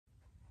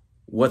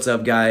What's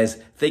up,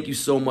 guys? Thank you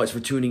so much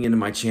for tuning into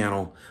my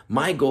channel.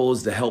 My goal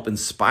is to help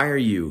inspire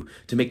you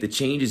to make the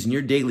changes in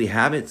your daily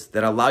habits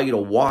that allow you to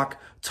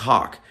walk,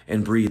 talk,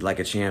 and breathe like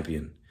a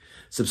champion.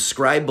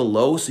 Subscribe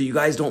below so you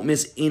guys don't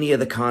miss any of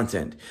the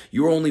content.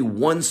 You're only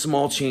one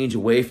small change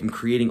away from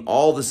creating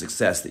all the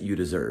success that you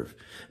deserve.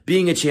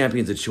 Being a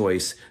champion's a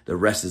choice. The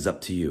rest is up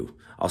to you.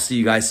 I'll see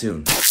you guys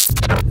soon.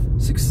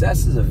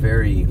 Success is a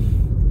very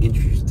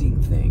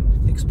interesting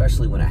thing,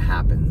 especially when it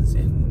happens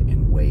in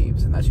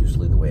waves, and that's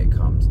usually the way it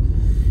comes.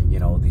 You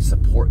know, the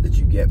support that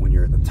you get when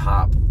you're at the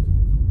top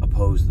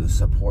opposed to the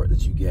support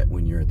that you get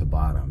when you're at the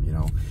bottom. You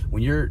know,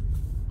 when you're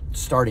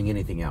starting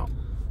anything out,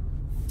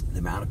 the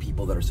amount of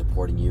people that are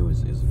supporting you is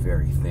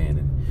very thin,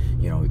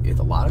 and you know,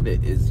 a lot of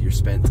it is you're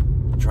spent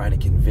trying to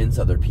convince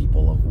other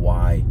people of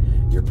why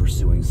you're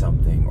pursuing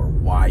something, or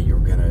why you're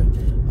gonna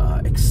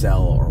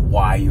excel, or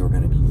why you're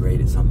gonna be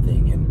great at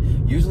something.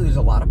 And usually there's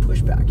a lot of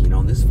pushback, you know,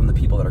 and this is from the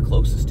people that are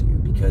closest to you,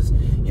 because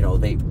you know,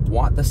 they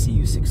want to see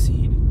you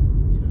succeed,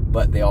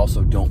 but they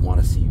also don't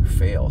want to see you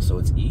fail. So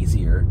it's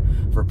easier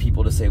for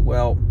people to say,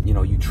 well, you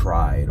know, you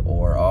tried,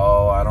 or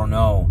oh, I don't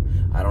know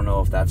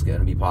if that's going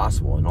to be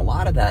possible. And a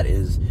lot of that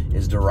is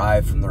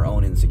derived from their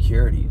own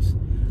insecurities.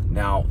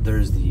 Now,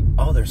 there's the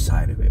other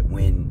side of it,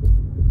 when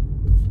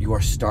you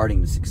are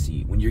starting to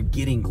succeed, when you're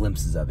getting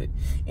glimpses of it,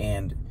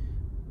 and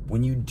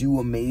when you do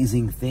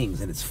amazing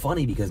things. And it's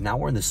funny because now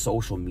we're in the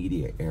social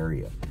media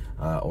area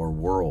or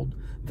world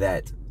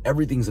that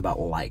everything's about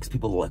likes.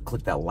 People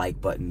click that like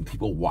button,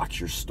 people watch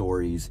your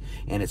stories,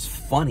 and it's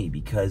funny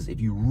because if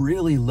you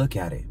really look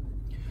at it,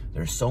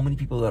 there's so many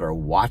people that are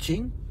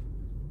watching,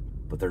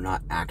 but they're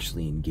not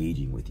actually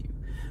engaging with you.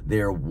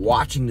 They're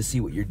watching to see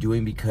what you're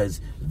doing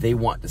because they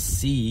want to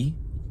see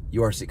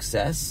your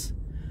success,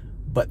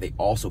 but they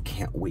also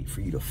can't wait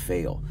for you to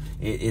fail.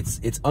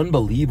 It's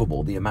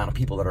unbelievable the amount of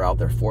people that are out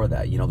there for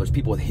that. You know, there's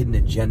people with hidden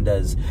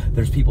agendas.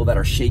 There's people that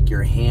are shake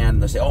your hand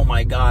and they say, oh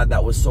my God,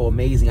 that was so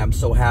amazing. I'm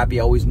so happy.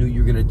 I always knew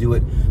you were gonna do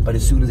it. But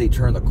as soon as they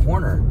turn the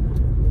corner,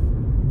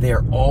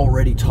 they're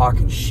already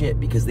talking shit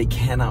because they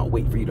cannot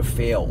wait for you to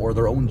fail, or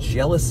their own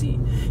jealousy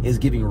is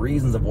giving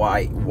reasons of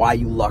why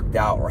you lucked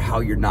out or how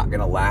you're not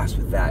gonna last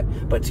with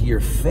that. But to your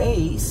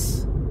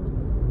face,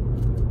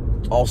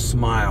 it's all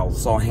smiles,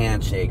 it's all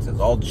handshakes, it's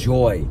all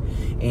joy.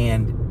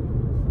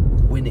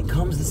 And when it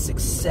comes to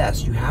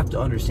success, you have to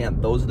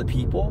understand those are the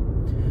people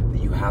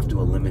that you have to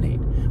eliminate.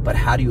 But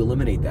how do you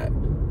eliminate that?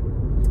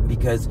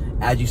 Because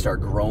as you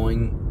start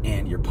growing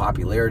and your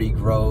popularity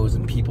grows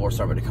and people are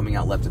starting to coming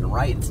out left and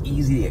right, it's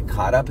easy to get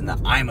caught up in that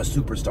I'm a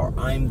superstar,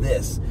 I'm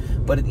this.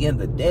 But at the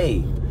end of the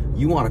day,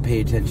 you want to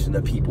pay attention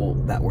to people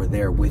that were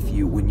there with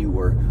you when you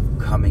were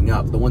coming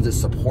up, the ones that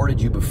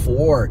supported you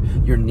before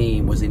your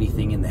name was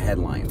anything in the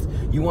headlines.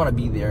 You want to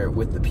be there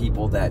with the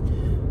people that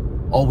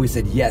always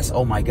said, yes,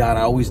 oh my God,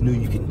 I always knew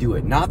you can do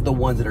it. Not the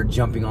ones that are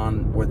jumping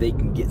on where they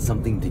can get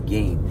something to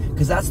gain.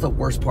 Because that's the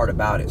worst part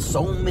about it.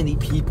 So many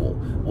people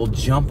will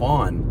jump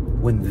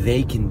on when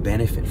they can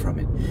benefit from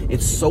it.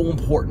 It's so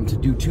important to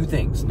do two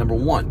things. Number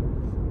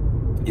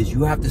one is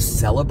you have to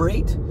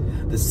celebrate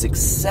the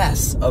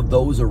success of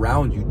those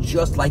around you,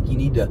 just like you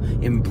need to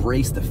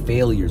embrace the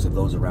failures of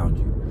those around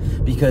you.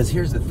 Because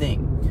here's the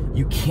thing,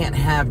 you can't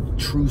have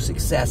true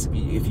success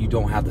if you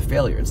don't have the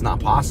failure. It's not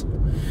possible.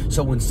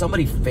 So when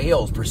somebody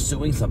fails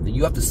pursuing something,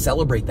 you have to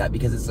celebrate that,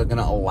 because it's going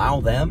to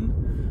allow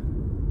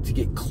them to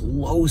get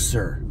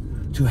closer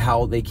to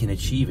how they can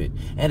achieve it.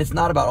 And it's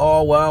not about,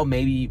 oh, well,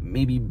 maybe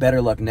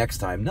better luck next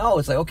time. No,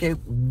 it's like, okay,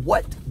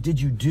 what did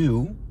you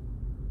do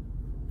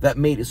that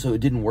made it so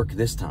it didn't work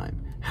this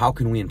time? How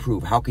can we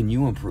improve? How can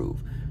you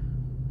improve?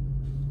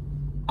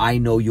 I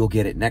know you'll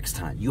get it next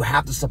time. You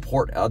have to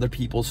support other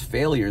people's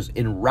failures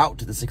en route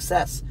to the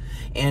success.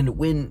 And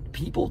when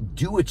people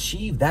do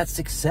achieve that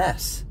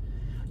success,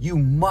 you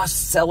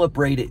must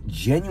celebrate it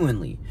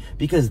genuinely,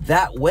 because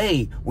that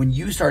way, when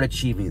you start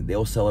achieving it,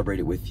 they'll celebrate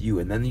it with you,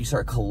 and then you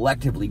start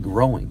collectively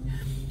growing.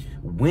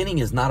 Winning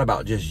is not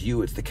about just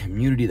you, it's the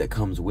community that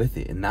comes with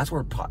it. And that's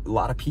where a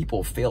lot of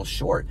people fail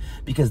short,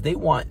 because they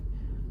want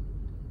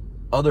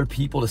other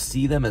people to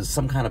see them as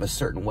some kind of a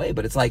certain way.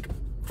 But it's like,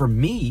 for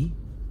me,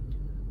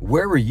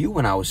 where were you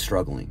when I was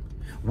struggling?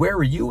 Where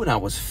were you when I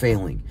was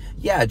failing?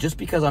 Yeah, just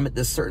because I'm at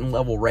this certain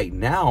level right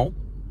now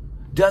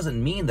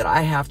doesn't mean that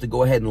I have to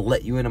go ahead and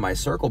let you into my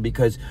circle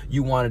because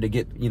you wanted to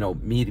get, you know,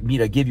 me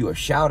to give you a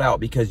shout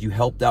out because you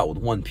helped out with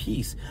one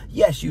piece.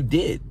 Yes, you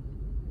did.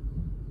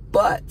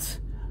 But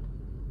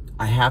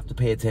I have to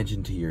pay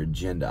attention to your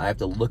agenda. I have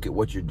to look at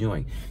what you're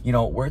doing. You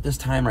know, we're at this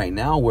time right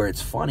now where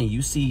it's funny.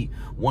 You see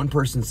one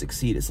person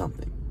succeed at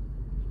something,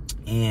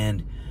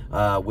 and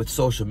with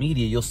social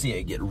media, you'll see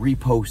it get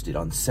reposted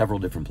on several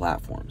different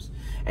platforms.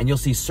 And you'll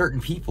see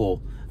certain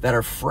people that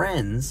are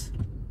friends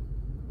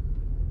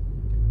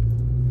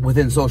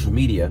within social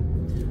media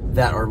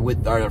that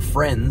are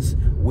friends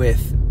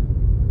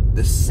with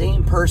the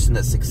same person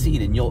that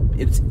succeeded.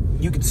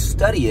 And you can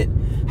study it,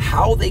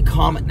 how they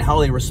comment and how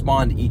they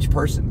respond to each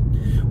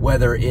person,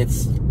 whether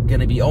it's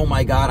going to be, oh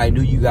my God, I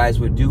knew you guys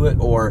would do it,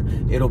 or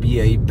it'll be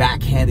a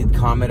backhanded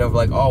comment of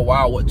like, oh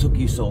wow, what took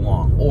you so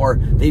long? Or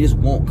they just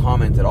won't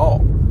comment at all.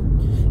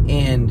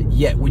 And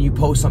yet when you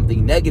post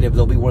something negative,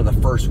 they'll be one of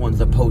the first ones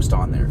to post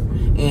on there.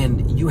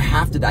 And you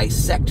have to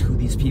dissect who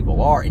these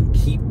people are and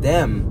keep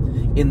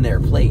them in their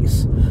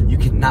place. You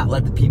cannot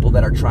let the people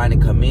that are trying to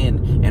come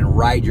in and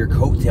ride your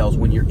coattails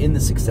when you're in the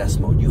success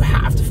mode. You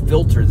have to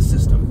filter the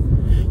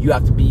system. You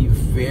have to be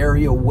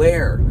very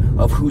aware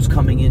of who's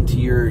coming into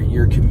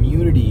your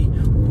community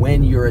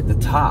when you're at the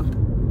top,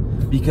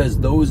 because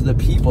those are the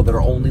people that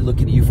are only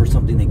looking at you for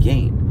something to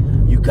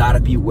gain. You got to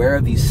be aware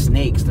of these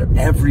snakes. They're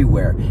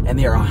everywhere, and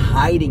they are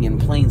hiding in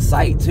plain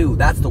sight too.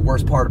 That's the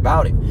worst part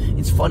about it.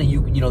 It's funny,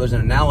 you know, there's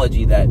an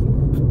analogy that,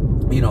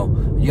 you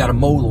know, you got to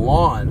mow the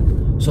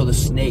lawn so the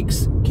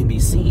snakes can be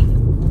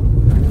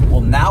seen.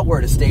 Well, now we're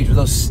at a stage where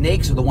those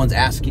snakes are the ones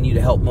asking you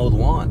to help mow the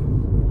lawn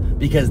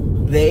because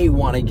they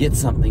want to get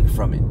something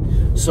from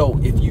it. So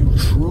if you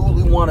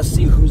truly want to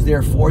see who's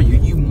there for you,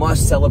 you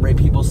must celebrate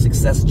people's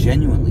success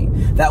genuinely.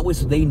 That way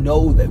so they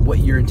know that what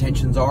your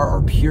intentions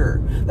are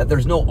pure, that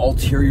there's no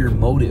ulterior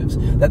motives,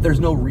 that there's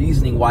no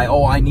reasoning why,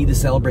 oh, I need to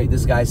celebrate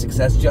this guy's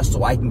success just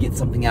so I can get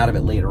something out of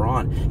it later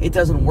on. It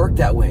doesn't work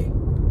that way.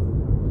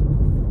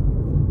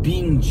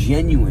 Being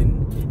genuine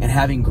and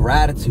having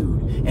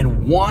gratitude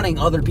and wanting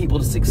other people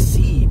to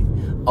succeed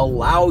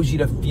allows you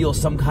to feel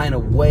some kind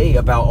of way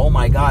about, oh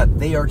my God,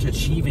 they are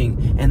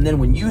achieving. And then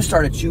when you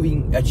start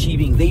achieving,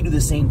 they do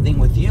the same thing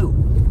with you.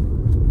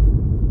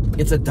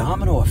 It's a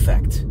domino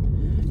effect.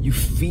 You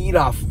feed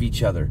off of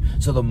each other.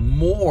 So the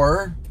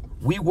more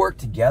we work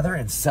together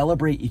and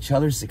celebrate each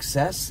other's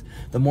success,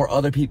 the more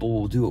other people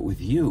will do it with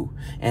you.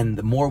 And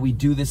the more we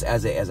do this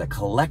as a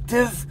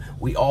collective,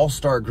 we all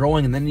start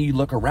growing. And then you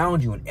look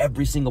around you and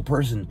every single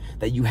person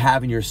that you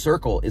have in your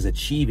circle is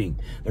achieving,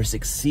 they're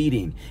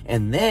succeeding.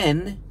 And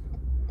then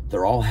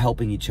they're all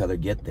helping each other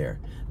get there.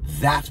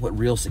 That's what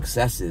real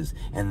success is.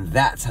 And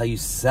that's how you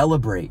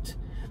celebrate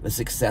the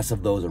success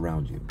of those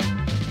around you.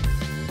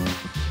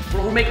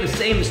 But we're making the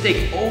same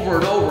mistakes over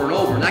and over and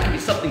over, and that can be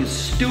something as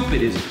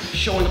stupid as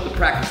showing up to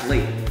practice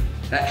late.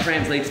 That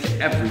translates to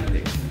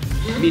everything.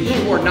 It means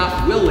you are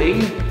not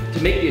willing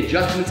to make the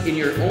adjustments in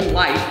your own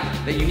life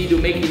that you need to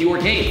make in your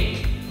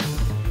game.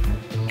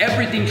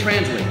 Everything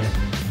translates.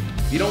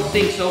 If you don't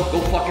think so,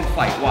 go fucking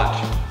fight.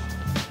 Watch.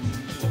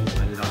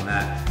 End it on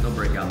that. No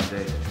breakout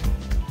today.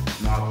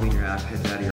 Tomorrow, clean your ass, head out of your